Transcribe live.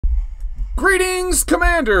Greetings,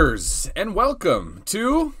 Commanders, and welcome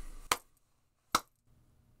to...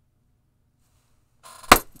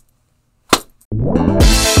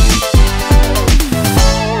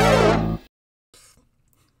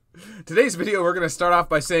 Today's video, we're going to start off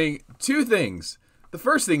by saying two things. The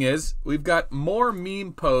first thing is, we've got more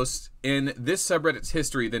meme posts in this subreddit's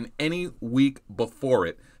history than any week before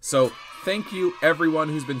it. So, thank you everyone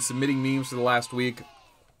who's been submitting memes for the last week.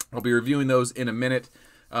 I'll be reviewing those in a minute.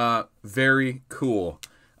 Very cool.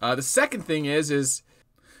 The second thing is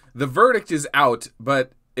the verdict is out,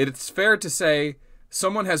 but it's fair to say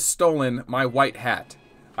someone has stolen my white hat.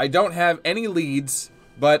 I don't have any leads,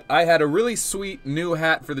 but I had a really sweet new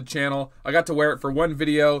hat for the channel. I got to wear it for one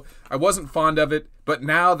video. I wasn't fond of it, but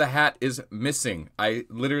now the hat is missing. I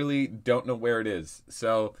literally don't know where it is.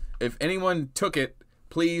 So if anyone took it,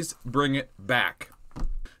 please bring it back.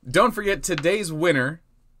 Don't forget today's winner.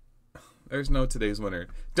 There's no today's winner.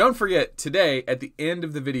 Don't forget, today, at the end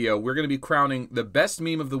of the video, we're going to be crowning the best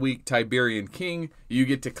meme of the week, Tiberian King. You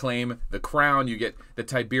get to claim the crown. You get the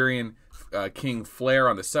Tiberian King flare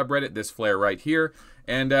on the subreddit, this flare right here.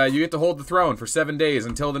 And you get to hold the throne for 7 days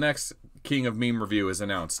until the next King of Meme review is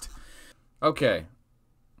announced. Okay.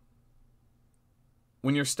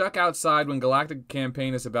 When you're stuck outside when Galactic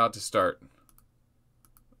Campaign is about to start.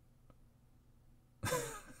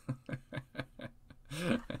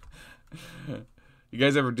 You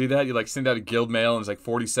guys ever do that? You like send out a guild mail and it's like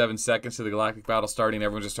 47 seconds to the Galactic battle starting and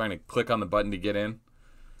everyone's just trying to click on the button to get in.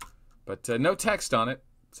 But no text on it,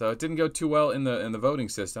 so it didn't go too well in the voting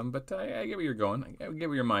system, but I get where you're going. I get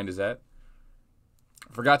where your mind is at.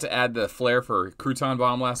 Forgot to add the flare for Crouton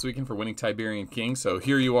Bomb last weekend for winning Tiberian King, so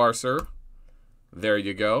here you are, sir. There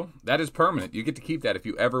you go. That is permanent. You get to keep that if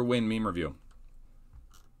you ever win Meme Review.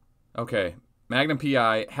 Okay, Magnum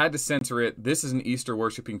PI, had to censor it. This is an Easter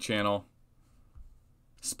worshipping channel.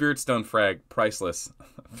 Spirit Stone Frag, priceless.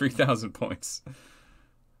 3,000 points.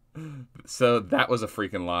 So that was a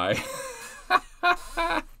freaking lie.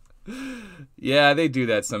 Yeah, they do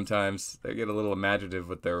that sometimes. They get a little imaginative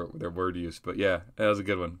with their word use. But yeah, that was a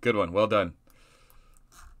good one. Good one. Well done.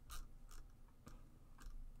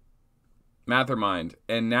 Mathermind.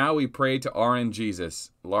 And now we pray to RN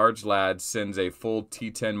Jesus. Large lad sends a full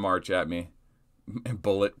T10 march at me.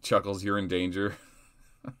 Bullet chuckles, you're in danger.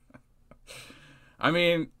 I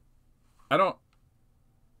mean, I don't...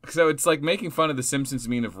 So it's like making fun of the Simpsons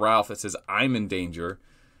meme of Ralph that says, I'm in danger.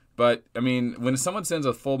 But, I mean, when someone sends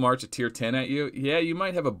a full march at tier 10 at you, yeah, you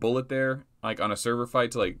might have a bullet there, like on a server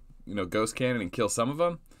fight to, like, you know, ghost cannon and kill some of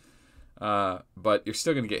them. But you're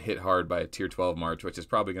still going to get hit hard by a tier 12 march, which is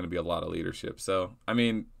probably going to be a lot of leadership. So, I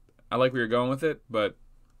mean, I like where you're going with it, but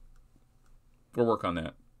we'll work on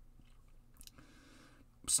that.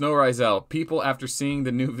 Snow Rizel, people after seeing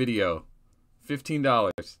the new video...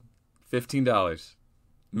 $15. $15.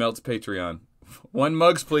 Melt's Patreon. 1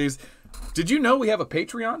 mugs, please. Did you know we have a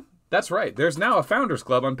Patreon? That's right. There's now a Founders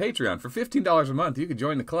Club on Patreon. For $15 a month, you can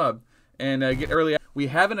join the club and get early. We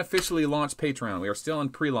haven't officially launched Patreon. We are still in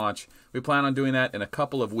pre-launch. We plan on doing that in a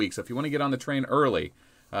couple of weeks. So if you want to get on the train early,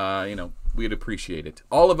 you know, we'd appreciate it.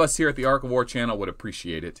 All of us here at the Ark of War channel would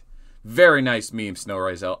appreciate it. Very nice meme, Snow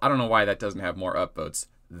Rizel. I don't know why that doesn't have more upvotes.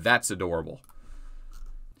 That's adorable.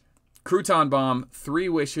 Crouton Bomb, 3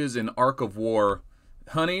 wishes in Ark of War.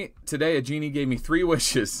 Honey, today a genie gave me 3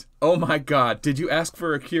 wishes. Oh my god, did you ask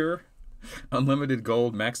for a cure? Unlimited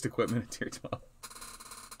gold, maxed equipment at tier 12.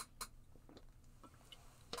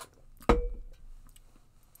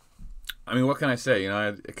 I mean, what can I say? You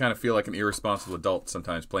know, I kind of feel like an irresponsible adult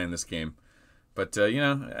sometimes playing this game. But, you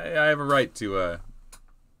know, I have a right to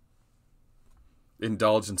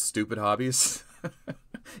indulge in stupid hobbies.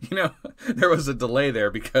 You know, there was a delay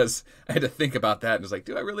there because I had to think about that and was like,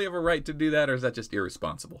 do I really have a right to do that, or is that just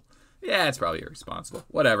irresponsible? Yeah, it's probably irresponsible.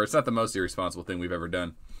 Whatever, it's not the most irresponsible thing we've ever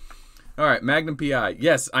done. All right, Magnum PI.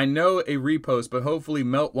 Yes, I know a repost, but hopefully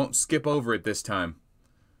Melt won't skip over it this time.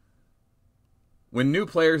 When new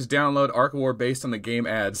players download Ark of War based on the game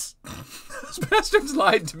ads, those bastards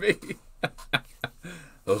lied to me.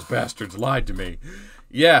 Those bastards lied to me.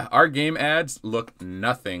 Yeah, our game ads look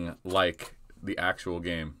nothing like the actual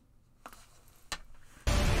game.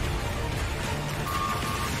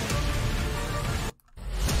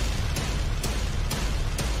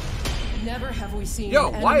 Never have we seen.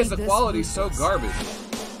 Yo, why is the quality so garbage? I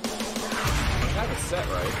have it set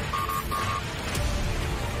right.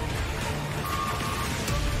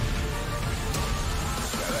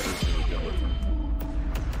 Yeah, that is really good looking.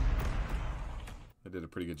 They did a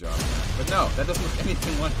pretty good job. But no, that doesn't look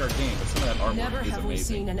anything like our game. But some of that artwork Never is have amazing. we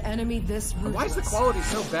seen an enemy this ruthless. Why is the quality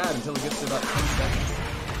so bad until it gets to about 10 seconds?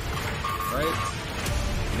 Right?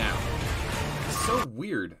 Now. so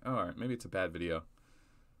weird. Oh, all right, maybe it's a bad video.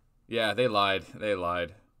 Yeah, they lied. They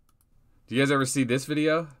lied. Do you guys ever see this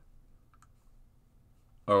video?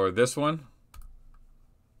 Or this one?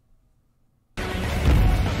 Tier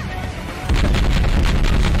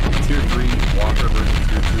 3 Walker versus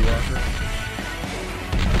Tier 2 Walker.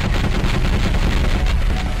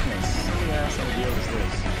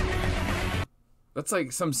 That's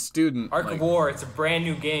like some student. Ark of War, it's a brand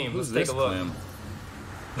new game. Let's take a look.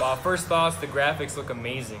 Well, first thoughts, the graphics look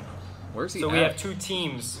amazing. Where's he So at? we have two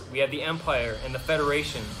teams. We have the Empire and the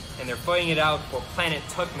Federation, and they're fighting it out for planet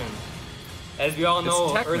Tuckman. As we all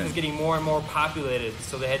know, Earth is getting more and more populated,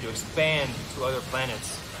 so they had to expand to other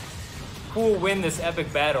planets. Who will win this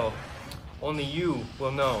epic battle? Only you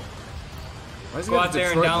will know. Go out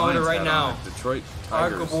there and download it right now. Detroit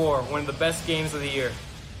Ark Tigers. of War, one of the best games of the year.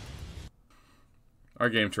 Our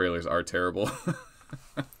game trailers are terrible.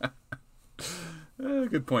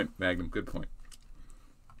 Good point, Magnum. Good point.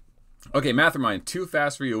 Okay, Mastermind. Too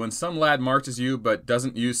fast for you. When some lad marches you but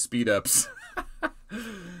doesn't use speed ups,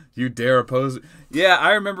 you dare oppose. Yeah,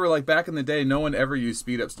 I remember like back in the day, no one ever used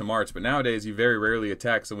speed ups to march, but nowadays you very rarely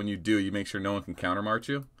attack. So when you do, you make sure no one can counter march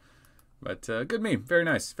you. But good meme. Very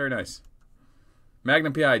nice. Very nice.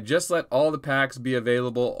 Magnum PI. Just let all the packs be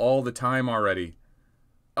available all the time already.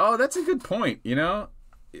 Oh, that's a good point. You know,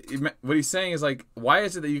 what he's saying is like, why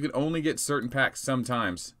is it that you can only get certain packs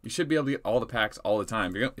sometimes? You should be able to get all the packs all the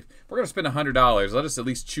time. If we're gonna spend $100, let us at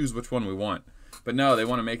least choose which one we want. But no, they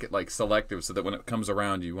want to make it like selective so that when it comes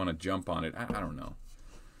around, you want to jump on it. I don't know.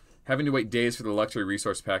 Having to wait days for the luxury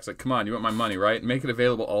resource packs, like, come on, you want my money, right? Make it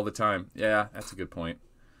available all the time. Yeah, that's a good point.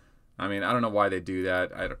 I mean, I don't know why they do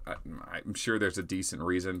that. I'm sure there's a decent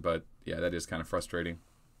reason, but yeah, that is kind of frustrating.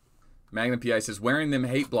 Magnum PI says, wearing them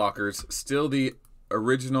hate blockers, still the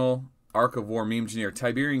original Ark of War meme engineer.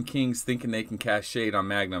 Tiberian Kings thinking they can cast shade on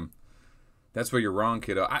Magnum. That's where you're wrong,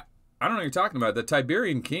 kiddo. I don't know what you're talking about. The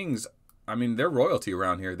Tiberian Kings, I mean, they're royalty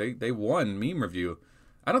around here. They won meme review.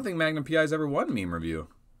 I don't think Magnum PI's ever won meme review.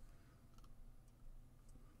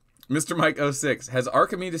 Mr. Mike 06 has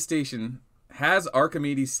Archimedes Station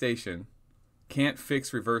can't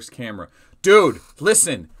fix reverse camera. Dude,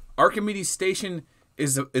 listen. Archimedes Station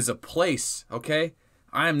is a place, okay?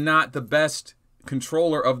 I am not the best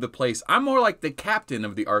controller of the place. I'm more like the captain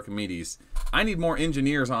of the Archimedes. I need more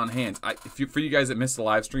engineers on hand. For you guys that missed the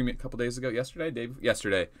live stream a couple days ago,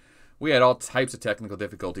 yesterday, we had all types of technical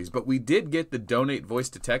difficulties, but we did get the donate voice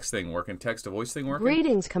to text thing working, text to voice thing working.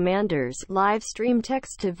 Greetings, commanders. Live stream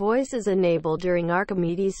text to voice is enabled during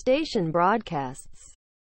Archimedes Station broadcasts.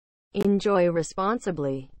 Enjoy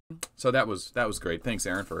responsibly. So that was great. Thanks,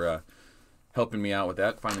 Aaron, for helping me out with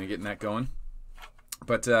that, finally getting that going.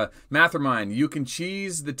 But Mastermind, you can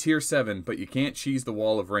cheese the tier 7, but you can't cheese the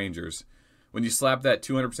wall of Rangers. When you slap that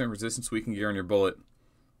 200% resistance weakening gear on your bullet,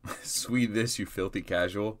 Swede this, you filthy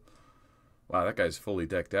casual. Wow, that guy's fully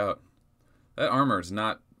decked out. That armor is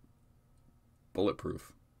not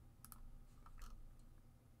bulletproof.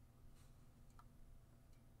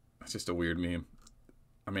 It's just a weird meme.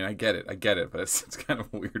 I mean, I get it, but it's kind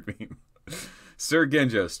of a weird meme. Sir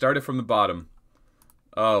Genjo, started from the bottom.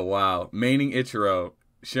 Oh, wow. Maining Ichiro.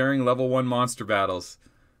 Sharing level 1 monster battles.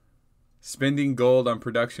 Spending gold on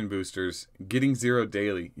production boosters. Getting 0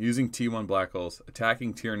 daily. Using T1 black holes.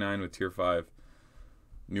 Attacking tier 9 with tier 5.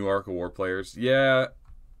 New Ark of War players. Yeah,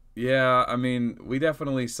 I mean, we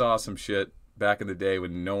definitely saw some shit back in the day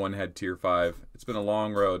when no one had tier 5. It's been a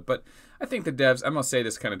long road, but I think the devs, I'm going to say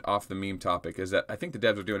this kind of off the meme topic, is that I think the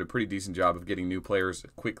devs are doing a pretty decent job of getting new players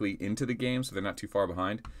quickly into the game so they're not too far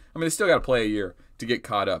behind. I mean, they still got to play a year to get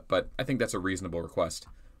caught up, but I think that's a reasonable request.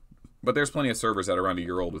 But there's plenty of servers that are around a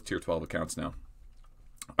year old with tier 12 accounts now.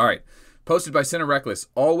 All right. Posted by Sinner Reckless.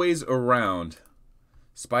 Always around.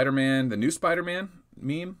 Spider-Man, the new Spider-Man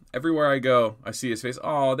meme. Everywhere I go, I see his face.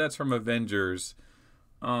 Oh, that's from Avengers.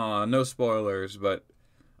 Oh, no spoilers, but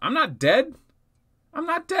I'm not dead. I'm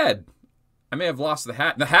not dead. I may have lost the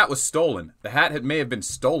hat. The hat was stolen. The hat may have been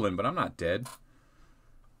stolen, but I'm not dead.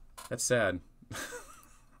 That's sad.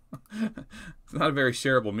 It's not a very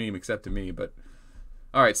shareable meme except to me, but...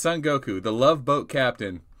 All right, Son Goku, the Love Boat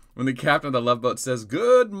captain. When the captain of the Love Boat says,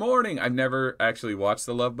 "Good morning." I've never actually watched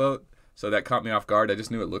the Love Boat, so that caught me off guard. I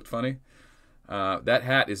just knew it looked funny. That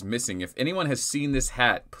hat is missing. If anyone has seen this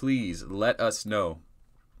hat, please let us know.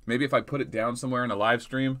 Maybe if I put it down somewhere in a live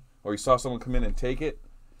stream, or you saw someone come in and take it.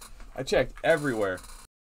 I checked everywhere.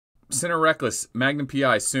 Sinner Reckless, Magnum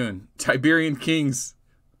PI soon. Tiberian Kings.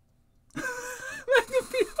 Magnum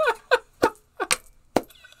PI.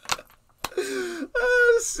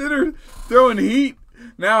 Sinner throwing heat.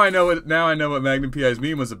 Now I know what Magnum PI's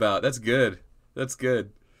meme was about. That's good. That's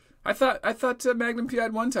good. I thought Magnum PI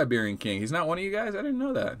had one Tiberian King. He's not one of you guys? I didn't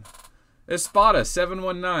know that. Espada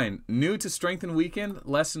 719. New to Strengthen Weekend,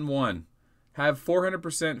 Lesson 1. Have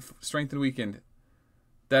 400% Strengthen Weekend.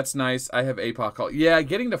 That's nice. I have APOC call. Yeah,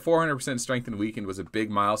 getting to 400% Strengthen Weekend was a big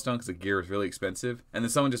milestone because the gear is really expensive. And then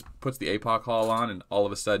someone just puts the APOC haul on, and all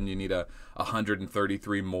of a sudden you need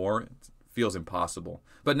 133 more. It feels impossible.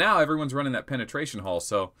 But now everyone's running that penetration haul,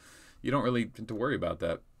 so you don't really have to worry about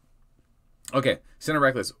that. Okay, Center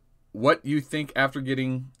Reckless. What you think after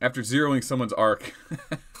zeroing someone's arc?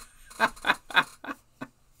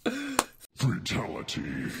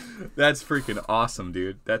 Fatality. That's freaking awesome,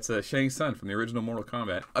 dude. That's Shang Tsung from the original Mortal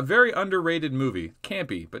Kombat. A very underrated movie.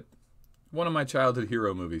 Campy, but one of my childhood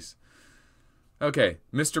hero movies. Okay,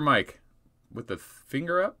 Mr. Mike, with the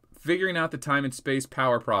finger up, figuring out the time and space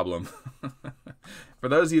power problem. For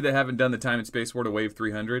those of you that haven't done the time and space War to Wave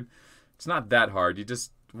 300, it's not that hard. You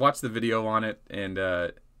just watch the video on it, and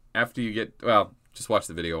after you get, well, just watch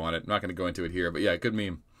the video on it. I'm not going to go into it here, but yeah, good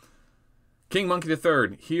meme. King Monkey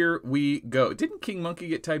III, here we go. Didn't King Monkey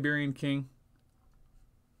get Tiberian King?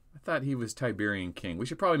 I thought he was Tiberian King. We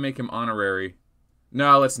should probably make him honorary.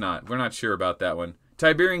 No, let's not. We're not sure about that one.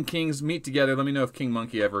 Tiberian Kings meet together. Let me know if King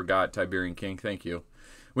Monkey ever got Tiberian King. Thank you.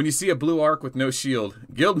 When you see a blue arc with no shield,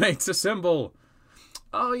 guildmates assemble.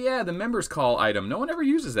 Oh yeah, the members call item. No one ever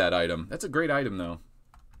uses that item. That's a great item though.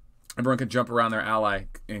 Everyone can jump around their ally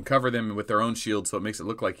and cover them with their own shield, so it makes it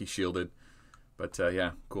look like he's shielded. But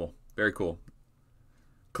yeah, cool. Very cool.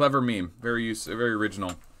 Clever meme. Very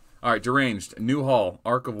original. All right, Deranged. New Hall.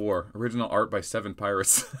 Arc of War. Original art by 7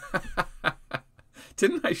 Pirates.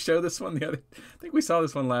 Didn't I show this one the other? I think we saw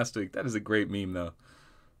this one last week. That is a great meme, though.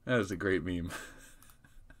 That is a great meme.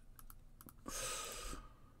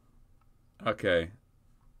 Okay.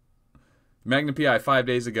 Magnum PI 5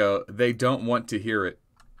 days ago. They don't want to hear it.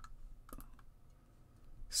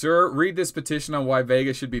 Sir, read this petition on why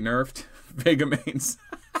Vega should be nerfed. Vega mains.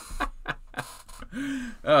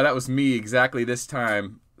 Oh, that was me exactly this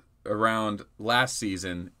time around last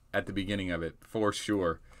season at the beginning of it, for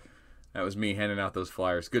sure. That was me handing out those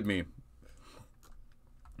flyers. Good meme.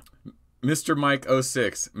 Mr. Mike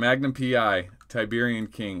 06, Magnum PI, Tiberian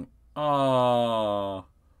King. Aww.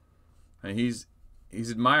 And he's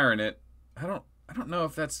admiring it. I don't know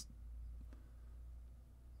if that's...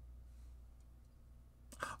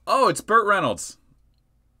 Oh, it's Burt Reynolds.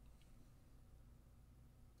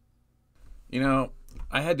 You know,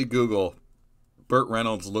 I had to Google Burt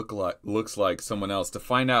Reynolds looks like someone else to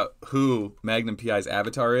find out who Magnum PI's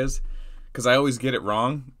avatar is, because I always get it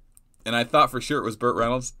wrong, and I thought for sure it was Burt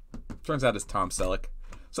Reynolds. Turns out it's Tom Selleck.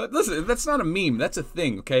 So listen, that's not a meme. That's a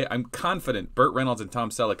thing, okay? I'm confident Burt Reynolds and Tom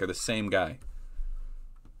Selleck are the same guy.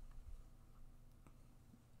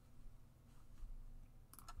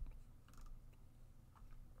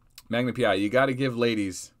 Magnum PI, you got to give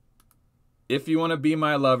ladies... If you want to be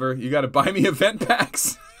my lover, you got to buy me event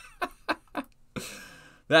packs.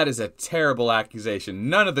 That is a terrible accusation.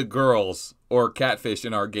 None of the girls or catfish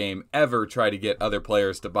in our game ever try to get other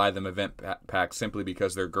players to buy them event packs simply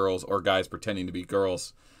because they're girls or guys pretending to be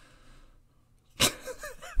girls.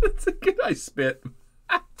 That's a good I spit.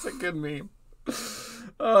 That's a good meme.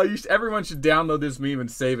 Oh, everyone should download this meme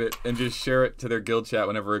and save it and just share it to their guild chat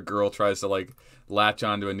whenever a girl tries to like latch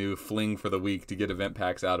onto a new fling for the week to get event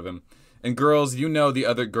packs out of him. And girls, you know the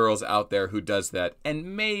other girls out there who does that.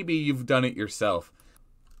 And maybe you've done it yourself.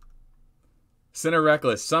 Sinner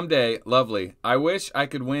Reckless. Someday. Lovely. I wish I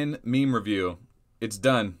could win meme review. It's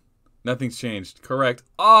done. Nothing's changed. Correct.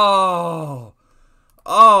 Oh.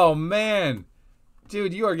 Oh, man.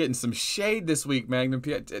 Dude, you are getting some shade this week, Magnum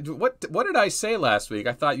P. What did I say last week?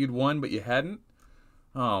 I thought you'd won, but you hadn't?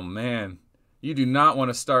 Oh, man. You do not want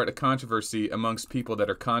to start a controversy amongst people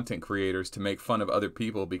that are content creators to make fun of other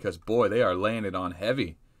people because, boy, they are laying it on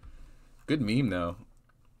heavy. Good meme, though.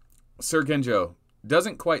 Sir Genjo,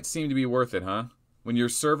 doesn't quite seem to be worth it, huh? When your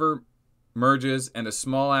server merges and a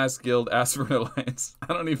small-ass guild asks for an alliance.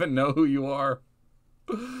 I don't even know who you are.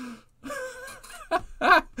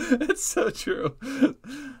 It's so true.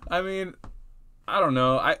 I mean, I don't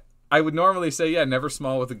know. I would normally say, yeah, never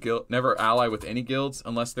small with a guild, never ally with any guilds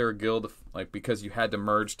unless they're a guild like because you had to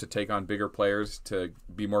merge to take on bigger players to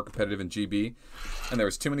be more competitive in GB, and there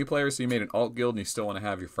was too many players, so you made an alt guild and you still want to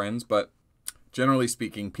have your friends. But generally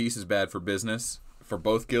speaking, peace is bad for business for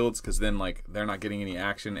both guilds because then like they're not getting any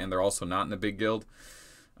action and they're also not in a big guild.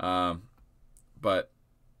 But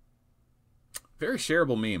very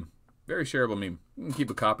shareable meme. Very shareable meme. You can keep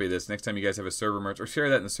a copy of this next time you guys have a server merge or share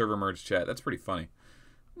that in the server merge chat. That's pretty funny.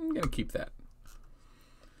 I'm going to keep that.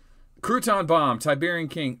 Crouton Bomb, Tiberian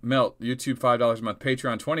King, Melt, YouTube $5 a month,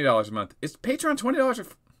 Patreon $20 a month. Is Patreon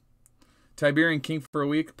 $20? Tiberian King for a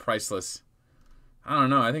week, priceless. I don't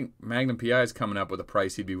know. I think Magnum PI is coming up with a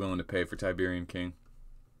price he'd be willing to pay for Tiberian King.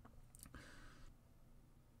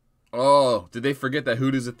 Oh, did they forget that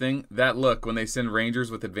hoodoo's a thing? That look when they send Rangers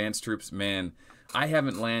with advanced troops, man. I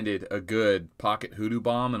haven't landed a good pocket hoodoo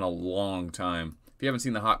bomb in a long time. If you haven't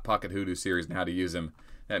seen the Hot Pocket Hoodoo series and how to use him,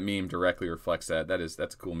 that meme directly reflects that. That's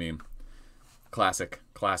a cool meme. Classic.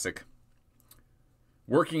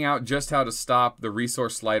 Working out just how to stop the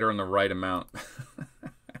resource slider on the right amount.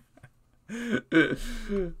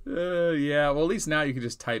 Yeah, well, at least now you can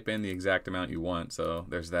just type in the exact amount you want, so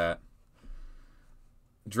there's that.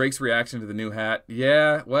 Drake's reaction to the new hat.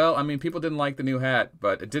 Yeah, well, I mean, people didn't like the new hat,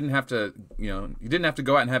 but it didn't have to, you didn't have to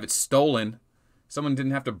go out and have it stolen. Someone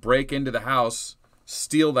didn't have to break into the house,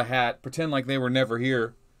 steal the hat, pretend like they were never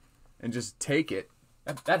here, and just take it.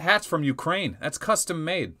 That hat's from Ukraine. That's custom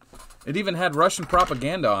made. It even had Russian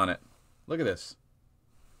propaganda on it. Look at this.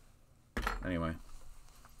 Anyway.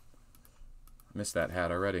 Missed that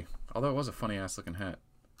hat already. Although it was a funny-ass looking hat.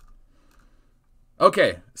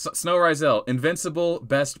 Okay, Snow Rizel, Invincible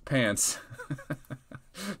Best Pants.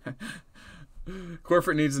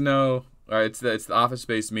 Corporate needs to know. All right, it's the Office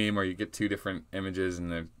Space meme where you get two different images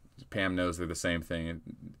and Pam knows they're the same thing.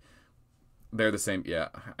 They're the same. Yeah,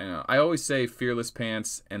 I know. I always say Fearless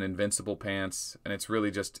Pants and Invincible Pants, and it's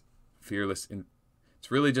really just Fearless.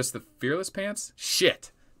 It's really just the Fearless Pants.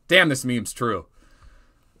 Shit, damn, this meme's true.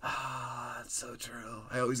 Ah, that's so true.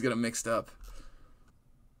 I always get them mixed up.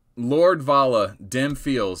 Lord Vala, Dim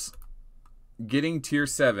Feels, getting tier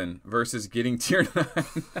 7 versus getting tier 9.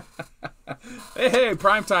 Hey,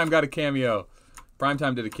 Primetime got a cameo.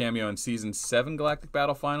 Primetime did a cameo in Season 7 Galactic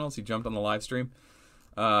Battle Finals. He jumped on the live stream.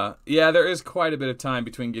 Yeah, there is quite a bit of time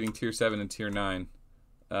between getting tier 7 and tier 9.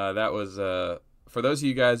 That was, for those of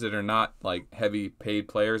you guys that are not like heavy paid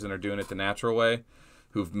players and are doing it the natural way,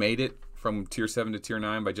 who've made it from tier 7 to tier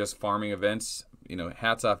 9 by just farming events,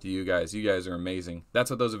 hats off to you guys. You guys are amazing.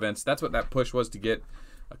 That's what those events, that's what that push was, to get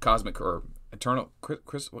a cosmic or eternal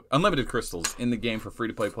unlimited crystals in the game for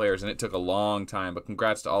free-to-play players, and it took a long time, but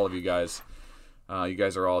congrats to all of you guys. You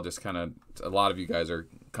guys are all just kind of, a lot of you guys are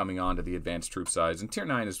coming on to the advanced troop size, and tier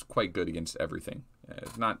 9 is quite good against everything.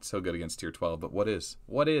 It's not so good against tier 12, but what is?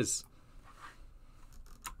 What is?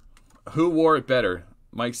 Who wore it better?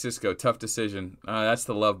 Mike Sisko, tough decision. That's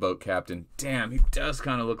the Love Boat captain. Damn, he does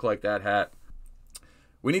kind of look like that hat.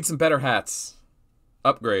 We need some better hats.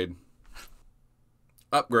 Upgrade.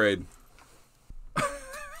 Upgrade.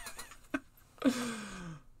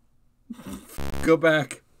 Go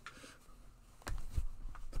back.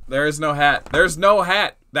 There is no hat. There's no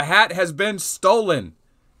hat. The hat has been stolen.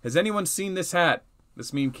 Has anyone seen this hat?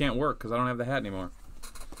 This meme can't work because I don't have the hat anymore.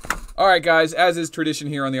 Alright guys, as is tradition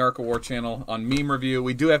here on the Arc of War channel, on Meme Review,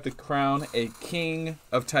 we do have to crown a King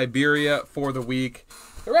of Tiberia for the week.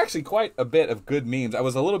 There were actually quite a bit of good memes. I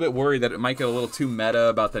was a little bit worried that it might get a little too meta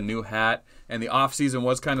about the new hat, and the off-season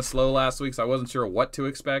was kind of slow last week, so I wasn't sure what to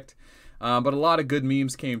expect. But a lot of good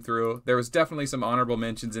memes came through. There was definitely some honorable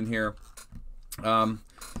mentions in here.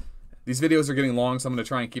 These videos are getting long, so I'm going to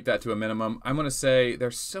try and keep that to a minimum. I'm going to say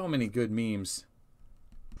there's so many good memes.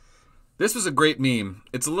 This was a great meme.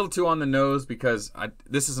 It's a little too on the nose because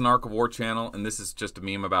this is an Arc of War channel, and this is just a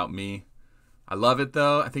meme about me. I love it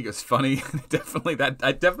though. I think it was funny.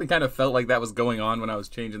 I definitely kind of felt like that was going on when I was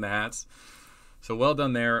changing the hats. So well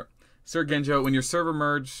done there. Sir Genjo, when your server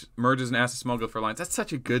merges and asks to smuggle for alliance, that's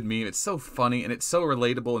such a good meme. It's so funny and it's so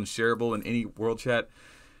relatable and shareable in any world chat.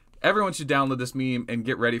 Everyone should download this meme and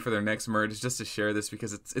get ready for their next merge just to share this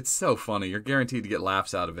because it's so funny. You're guaranteed to get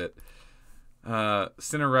laughs out of it.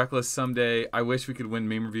 Sinner Reckless, someday. I wish we could win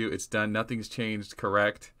Meme Review. It's done. Nothing's changed.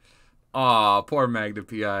 Correct. Aw, poor Magda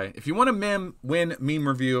PI. If you want to win Meme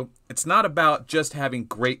Review, it's not about just having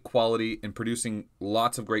great quality and producing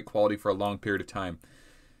lots of great quality for a long period of time.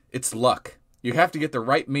 It's luck. You have to get the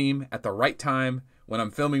right meme at the right time when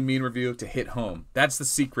I'm filming Meme Review to hit home. That's the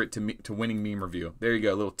secret to winning Meme Review. There you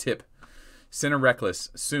go, a little tip. Sinner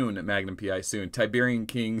Reckless, soon, Magnum PI, soon. Tiberian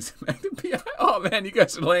Kings, Magnum PI. Oh man, you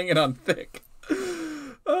guys are laying it on thick.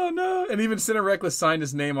 Oh no, and even Sinner Reckless signed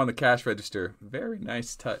his name on the cash register. Very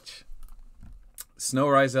nice touch. Snow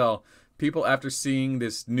Rizel, people after seeing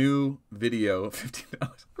this new video,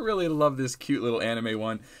 $15, really love this cute little anime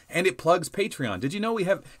one, and it plugs Patreon. Did you know we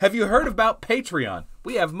have you heard about Patreon?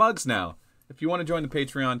 We have mugs now. If you want to join the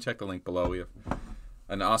Patreon, check the link below. We have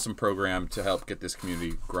an awesome program to help get this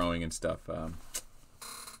community growing and stuff.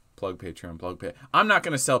 Plug Patreon, plug Patreon. I'm not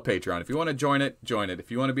going to sell Patreon. If you want to join it, join it.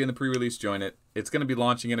 If you want to be in the pre-release, join it. It's going to be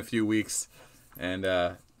launching in a few weeks, and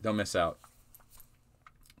don't miss out.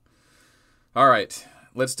 All right,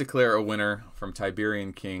 let's declare a winner from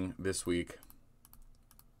Tiberian King this week.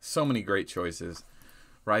 So many great choices.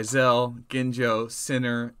 Rizel, Ginjo,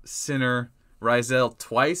 Sinner, Rizel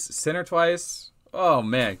twice, Sinner twice. Oh,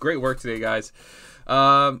 man. Great work today, guys.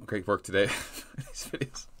 Great work today. These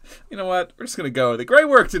videos. You know what? We're just going to go with it. Great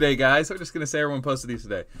work today, guys. We're just going to say everyone posted these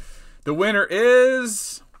today. The winner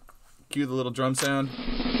is... Cue the little drum sound.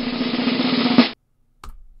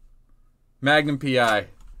 Magnum PI.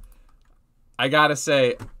 I gotta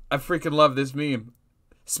say, I freaking love this meme.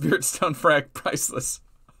 Spirit Stone Frag, priceless.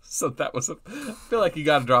 So that was I feel like you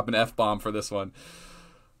gotta drop an F-bomb for this one.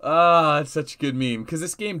 It's such a good meme. Because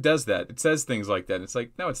this game does that. It says things like that. It's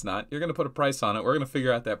like, no, it's not. You're gonna put a price on it. We're gonna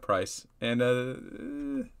figure out that price.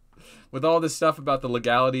 And with all this stuff about the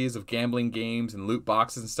legalities of gambling games and loot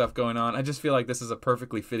boxes and stuff going on, I just feel like this is a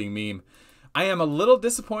perfectly fitting meme. I am a little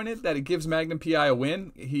disappointed that it gives Magnum PI a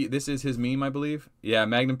win. This is his meme, I believe. Yeah,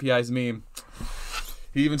 Magnum PI's meme.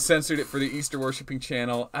 He even censored it for the Easter Worshipping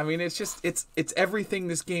channel. I mean, it's just, it's everything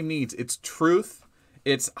this game needs. It's truth.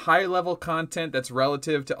 It's high-level content that's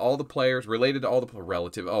relative to all the players, related to all the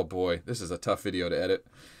relative. Oh, boy, this is a tough video to edit.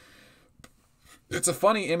 It's a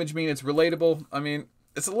funny image meme. It's relatable. I mean,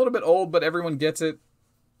 it's a little bit old, but everyone gets it.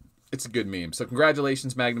 It's a good meme. So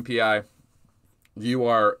congratulations, Magnum PI. You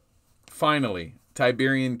are finally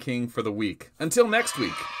Tiberian King for the week. Until next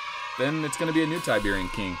week. Then it's going to be a new Tiberian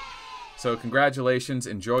King. So congratulations.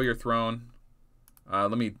 Enjoy your throne.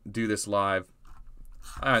 Let me do this live.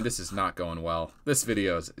 This is not going well. This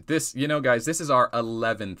video's... You know, guys, this is our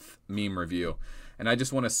 11th meme review. And I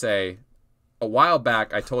just want to say, a while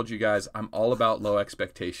back, I told you guys I'm all about low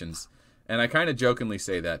expectations. And I kind of jokingly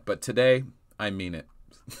say that. But today, I mean it.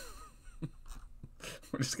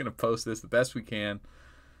 We're just going to post this the best we can.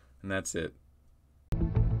 And that's it.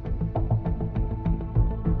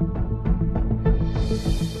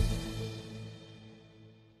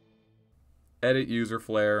 Edit user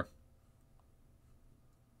flare.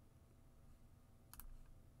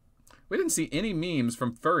 We didn't see any memes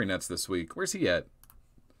from Furry Nuts this week. Where's he at?